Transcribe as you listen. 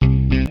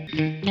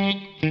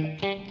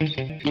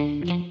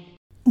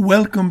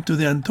Welcome to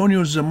the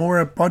Antonio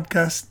Zamora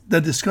podcast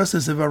that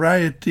discusses a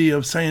variety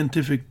of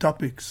scientific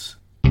topics.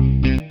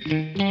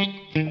 The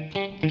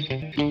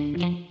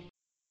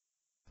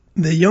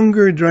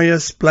Younger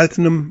Dryas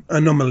Platinum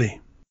Anomaly.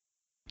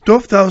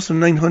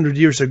 12,900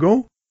 years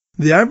ago,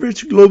 the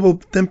average global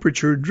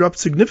temperature dropped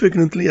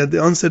significantly at the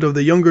onset of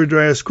the Younger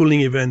Dryas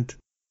cooling event.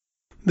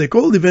 The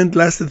cold event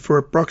lasted for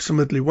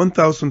approximately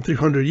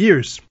 1,300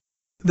 years.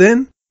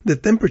 Then, the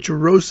temperature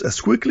rose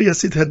as quickly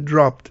as it had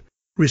dropped,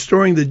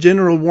 restoring the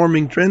general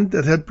warming trend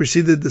that had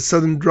preceded the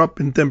sudden drop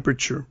in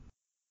temperature.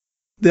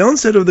 The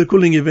onset of the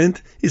cooling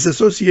event is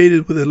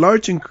associated with a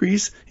large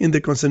increase in the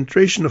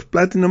concentration of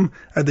platinum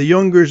at the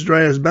Younger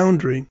Dryas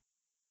boundary.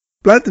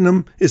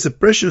 Platinum is a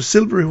precious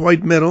silvery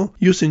white metal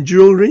used in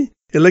jewelry,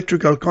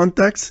 electrical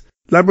contacts,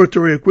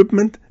 laboratory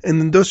equipment, and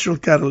industrial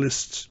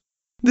catalysts.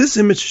 This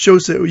image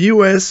shows a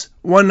US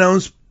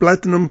 1-ounce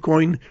platinum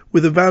coin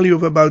with a value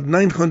of about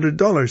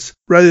 $900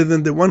 rather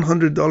than the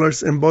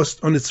 $100 embossed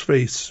on its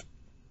face.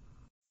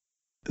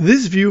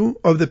 This view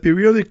of the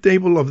periodic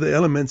table of the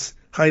elements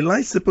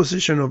highlights the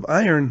position of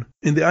iron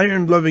in the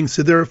iron-loving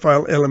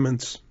siderophile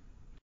elements.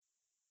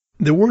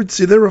 The word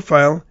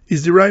siderophile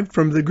is derived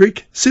from the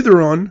Greek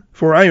sideron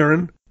for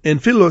iron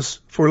and philos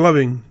for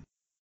loving.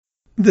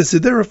 The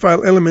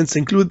siderophile elements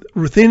include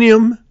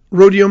ruthenium,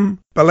 rhodium,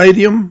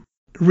 palladium,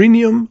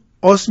 rhenium,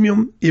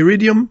 osmium,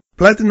 iridium,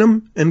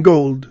 platinum, and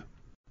gold.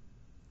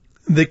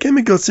 The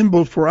chemical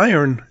symbol for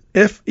iron,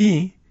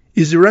 Fe,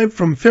 is derived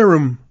from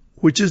ferrum,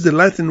 which is the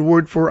Latin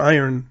word for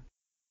iron.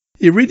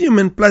 Iridium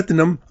and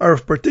platinum are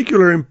of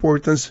particular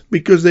importance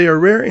because they are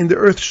rare in the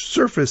Earth's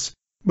surface,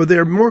 but they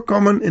are more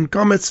common in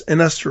comets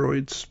and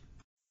asteroids.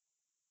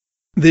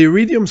 The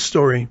iridium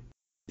story.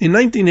 In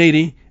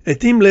 1980, a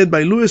team led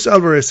by Luis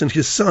Alvarez and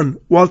his son,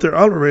 Walter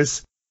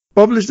Alvarez,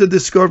 published the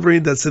discovery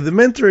that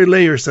sedimentary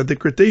layers at the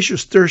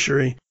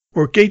Cretaceous-Tertiary,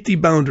 or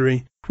KT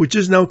boundary, which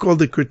is now called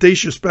the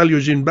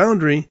Cretaceous-Paleogene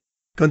boundary,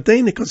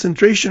 contain a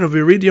concentration of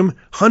iridium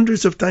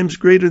hundreds of times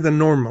greater than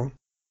normal.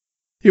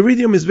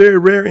 Iridium is very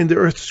rare in the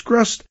Earth's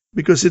crust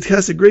because it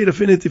has a great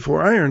affinity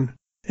for iron,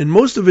 and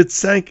most of it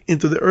sank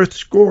into the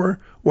Earth's core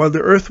while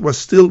the Earth was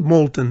still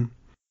molten.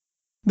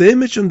 The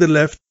image on the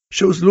left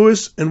shows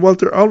Luis and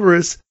Walter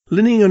Alvarez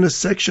leaning on a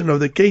section of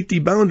the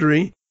KT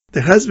boundary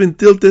that has been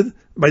tilted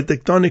by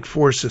tectonic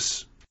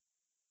forces.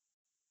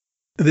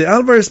 The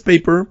Alvarez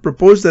paper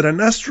proposed that an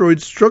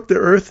asteroid struck the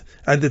Earth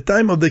at the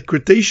time of the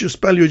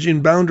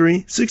Cretaceous-Paleogene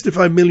boundary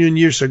 65 million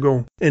years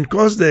ago and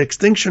caused the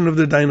extinction of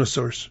the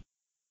dinosaurs.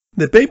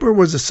 The paper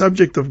was the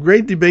subject of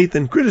great debate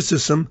and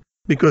criticism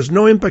because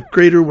no impact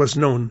crater was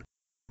known,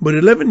 but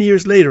 11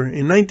 years later,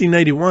 in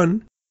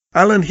 1991,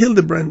 Alan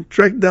Hildebrand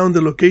tracked down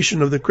the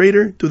location of the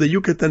crater to the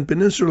Yucatan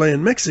Peninsula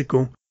in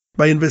Mexico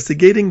by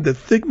investigating the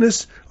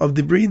thickness of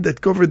debris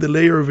that covered the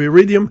layer of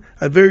iridium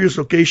at various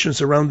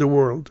locations around the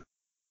world.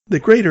 The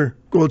crater,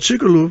 called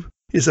Chicxulub,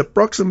 is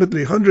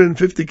approximately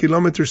 150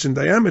 kilometers in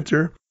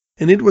diameter,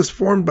 and it was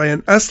formed by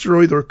an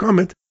asteroid or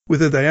comet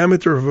with a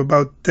diameter of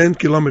about 10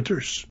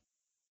 kilometers.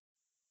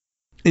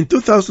 In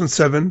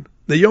 2007,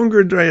 the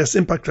Younger Dryas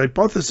impact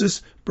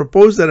hypothesis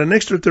proposed that an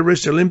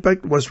extraterrestrial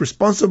impact was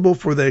responsible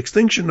for the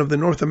extinction of the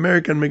North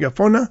American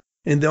megafauna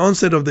and the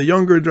onset of the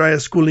Younger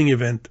Dryas cooling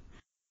event.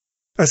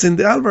 As in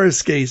the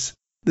Alvarez case,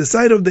 the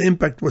site of the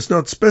impact was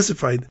not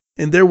specified,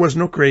 and there was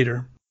no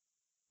crater.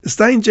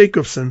 Stein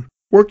Jacobsen,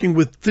 working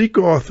with 3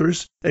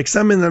 co-authors,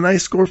 examined an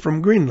ice core from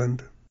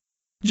Greenland.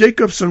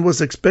 Jacobsen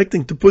was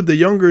expecting to put the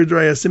Younger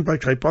Dryas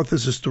impact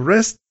hypothesis to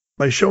rest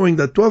by showing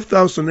that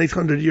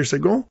 12,800 years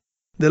ago,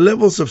 the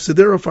levels of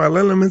siderophile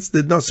elements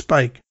did not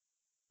spike,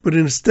 but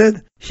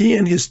instead he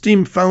and his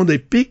team found a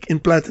peak in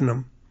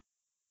platinum.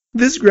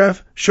 This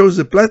graph shows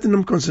the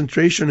platinum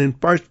concentration in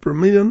parts per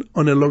million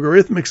on a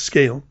logarithmic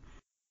scale.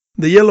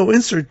 The yellow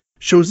insert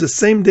shows the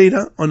same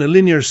data on a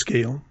linear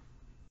scale.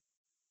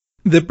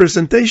 The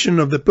presentation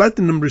of the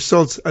platinum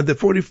results at the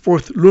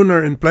 44th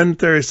Lunar and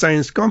Planetary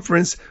Science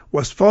Conference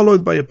was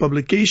followed by a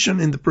publication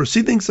in the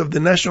Proceedings of the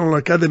National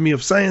Academy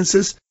of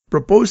Sciences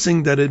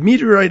proposing that a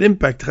meteorite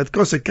impact had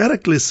caused a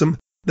cataclysm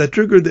that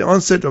triggered the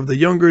onset of the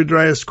Younger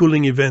Dryas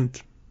cooling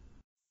event.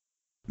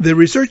 The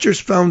researchers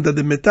found that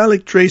the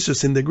metallic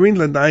traces in the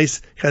Greenland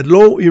ice had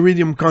low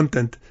iridium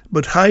content,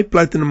 but high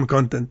platinum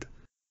content.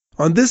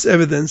 On this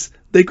evidence,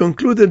 they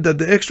concluded that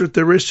the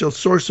extraterrestrial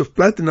source of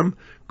platinum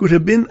could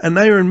have been an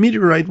iron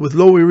meteorite with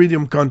low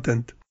iridium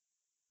content.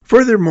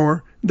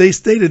 Furthermore, they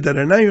stated that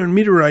an iron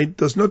meteorite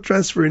does not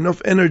transfer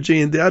enough energy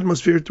in the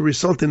atmosphere to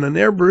result in an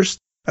airburst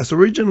as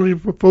originally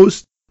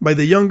proposed by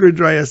the Younger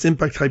Dryas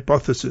impact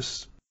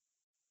hypothesis.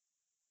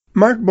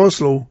 Mark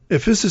Boslow, a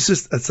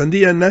physicist at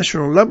Sandia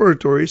National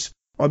Laboratories,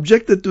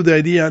 objected to the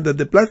idea that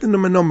the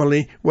platinum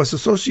anomaly was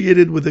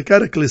associated with the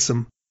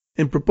cataclysm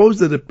and proposed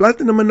that the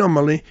platinum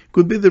anomaly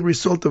could be the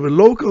result of a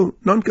local,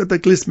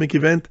 non-cataclysmic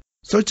event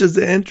such as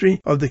the entry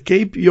of the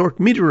Cape York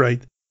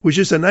meteorite, which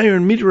is an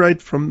iron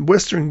meteorite from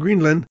western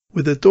Greenland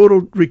with a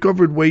total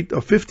recovered weight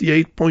of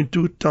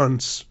 58.2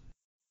 tons.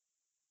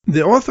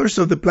 The authors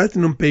of the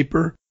platinum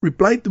paper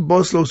replied to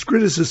Boslow's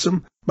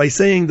criticism by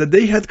saying that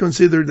they had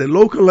considered a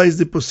localized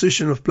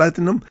deposition of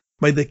platinum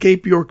by the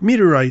Cape York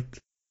meteorite,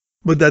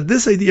 but that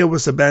this idea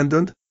was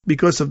abandoned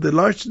because of the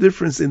large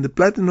difference in the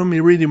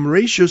platinum-iridium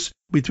ratios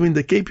between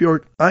the Cape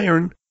York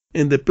iron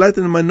and the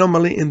platinum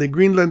anomaly in the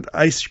Greenland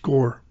ice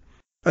core.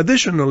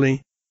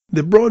 Additionally,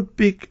 the broad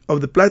peak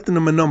of the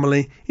platinum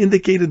anomaly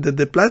indicated that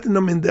the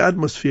platinum in the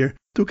atmosphere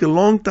took a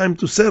long time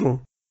to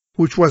settle,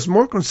 which was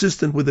more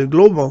consistent with a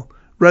global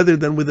rather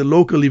than with a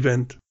local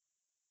event.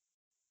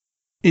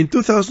 In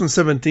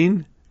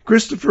 2017,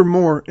 Christopher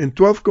Moore and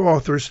 12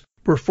 co-authors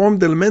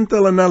performed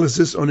elemental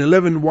analysis on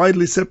 11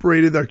 widely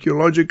separated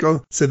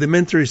archaeological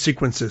sedimentary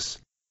sequences.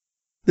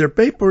 Their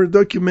paper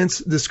documents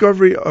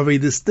discovery of a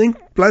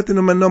distinct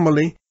platinum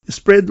anomaly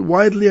spread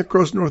widely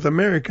across North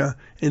America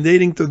and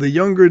dating to the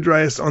Younger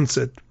Dryas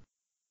onset.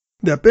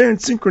 The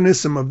apparent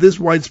synchronism of this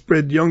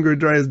widespread Younger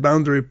Dryas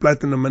boundary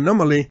platinum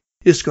anomaly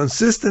is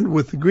consistent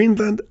with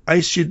Greenland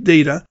ice sheet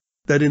data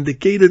that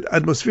indicated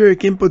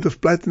atmospheric input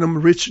of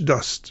platinum-rich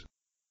dust.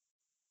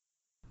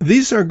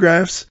 These are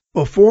graphs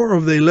of 4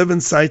 of the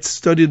 11 sites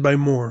studied by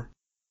Moore.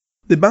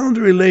 The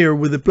boundary layer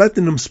with the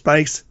platinum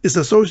spikes is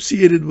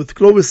associated with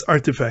Clovis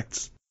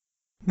artifacts.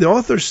 The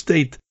authors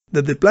state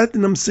that the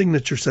platinum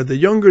signatures at the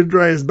Younger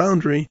Dryas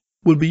boundary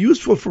will be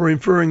useful for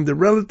inferring the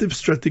relative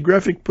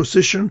stratigraphic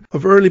position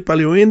of early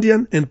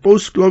Paleo-Indian and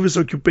post-Clovis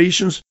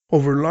occupations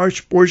over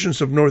large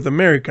portions of North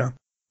America,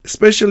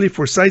 especially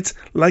for sites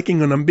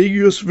lacking an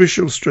ambiguous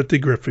visual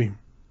stratigraphy.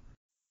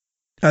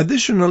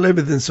 Additional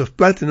evidence of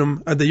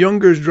platinum at the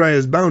Younger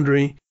Dryas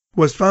boundary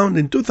was found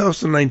in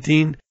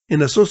 2019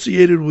 and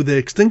associated with the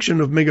extinction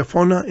of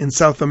megafauna in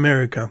South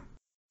America.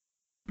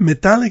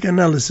 Metallic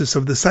analysis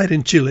of the site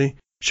in Chile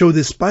showed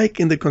a spike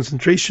in the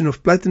concentration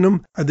of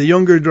platinum at the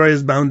Younger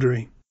Dryas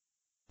boundary.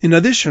 In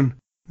addition,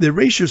 the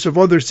ratios of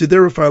other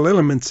siderophile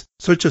elements,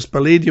 such as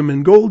palladium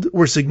and gold,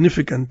 were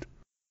significant.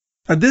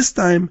 At this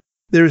time,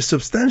 there is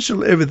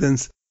substantial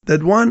evidence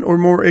that one or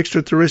more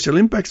extraterrestrial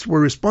impacts were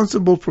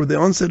responsible for the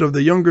onset of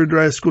the Younger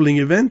Dryas cooling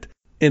event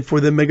and for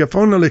the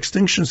megafaunal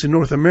extinctions in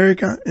North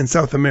America and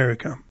South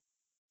America.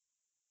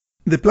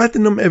 The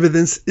platinum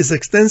evidence is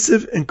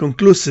extensive and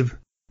conclusive,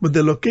 but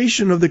the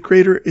location of the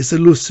crater is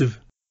elusive.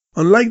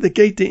 Unlike the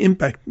KT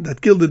impact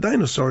that killed the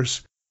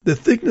dinosaurs, the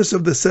thickness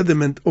of the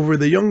sediment over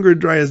the Younger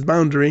Dryas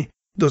boundary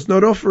does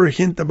not offer a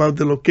hint about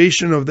the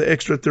location of the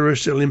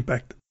extraterrestrial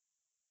impact.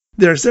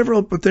 There are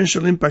several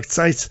potential impact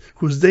sites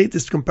whose date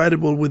is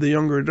compatible with the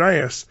Younger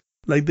Dryas,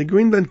 like the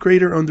Greenland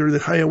crater under the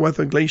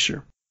Hiawatha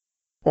Glacier.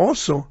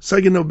 Also,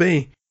 Saginaw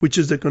Bay, which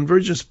is the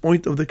convergence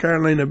point of the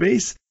Carolina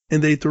Bays,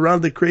 and the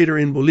Iturralde crater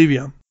in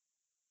Bolivia.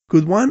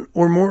 Could one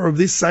or more of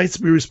these sites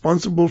be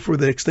responsible for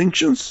the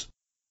extinctions?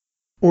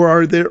 Or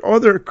are there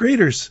other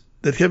craters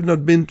that have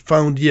not been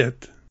found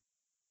yet?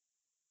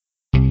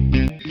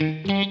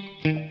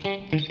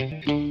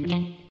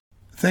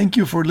 Thank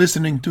you for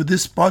listening to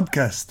this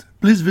podcast.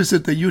 Please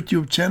visit the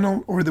YouTube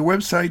channel or the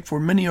website for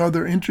many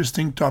other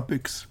interesting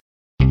topics.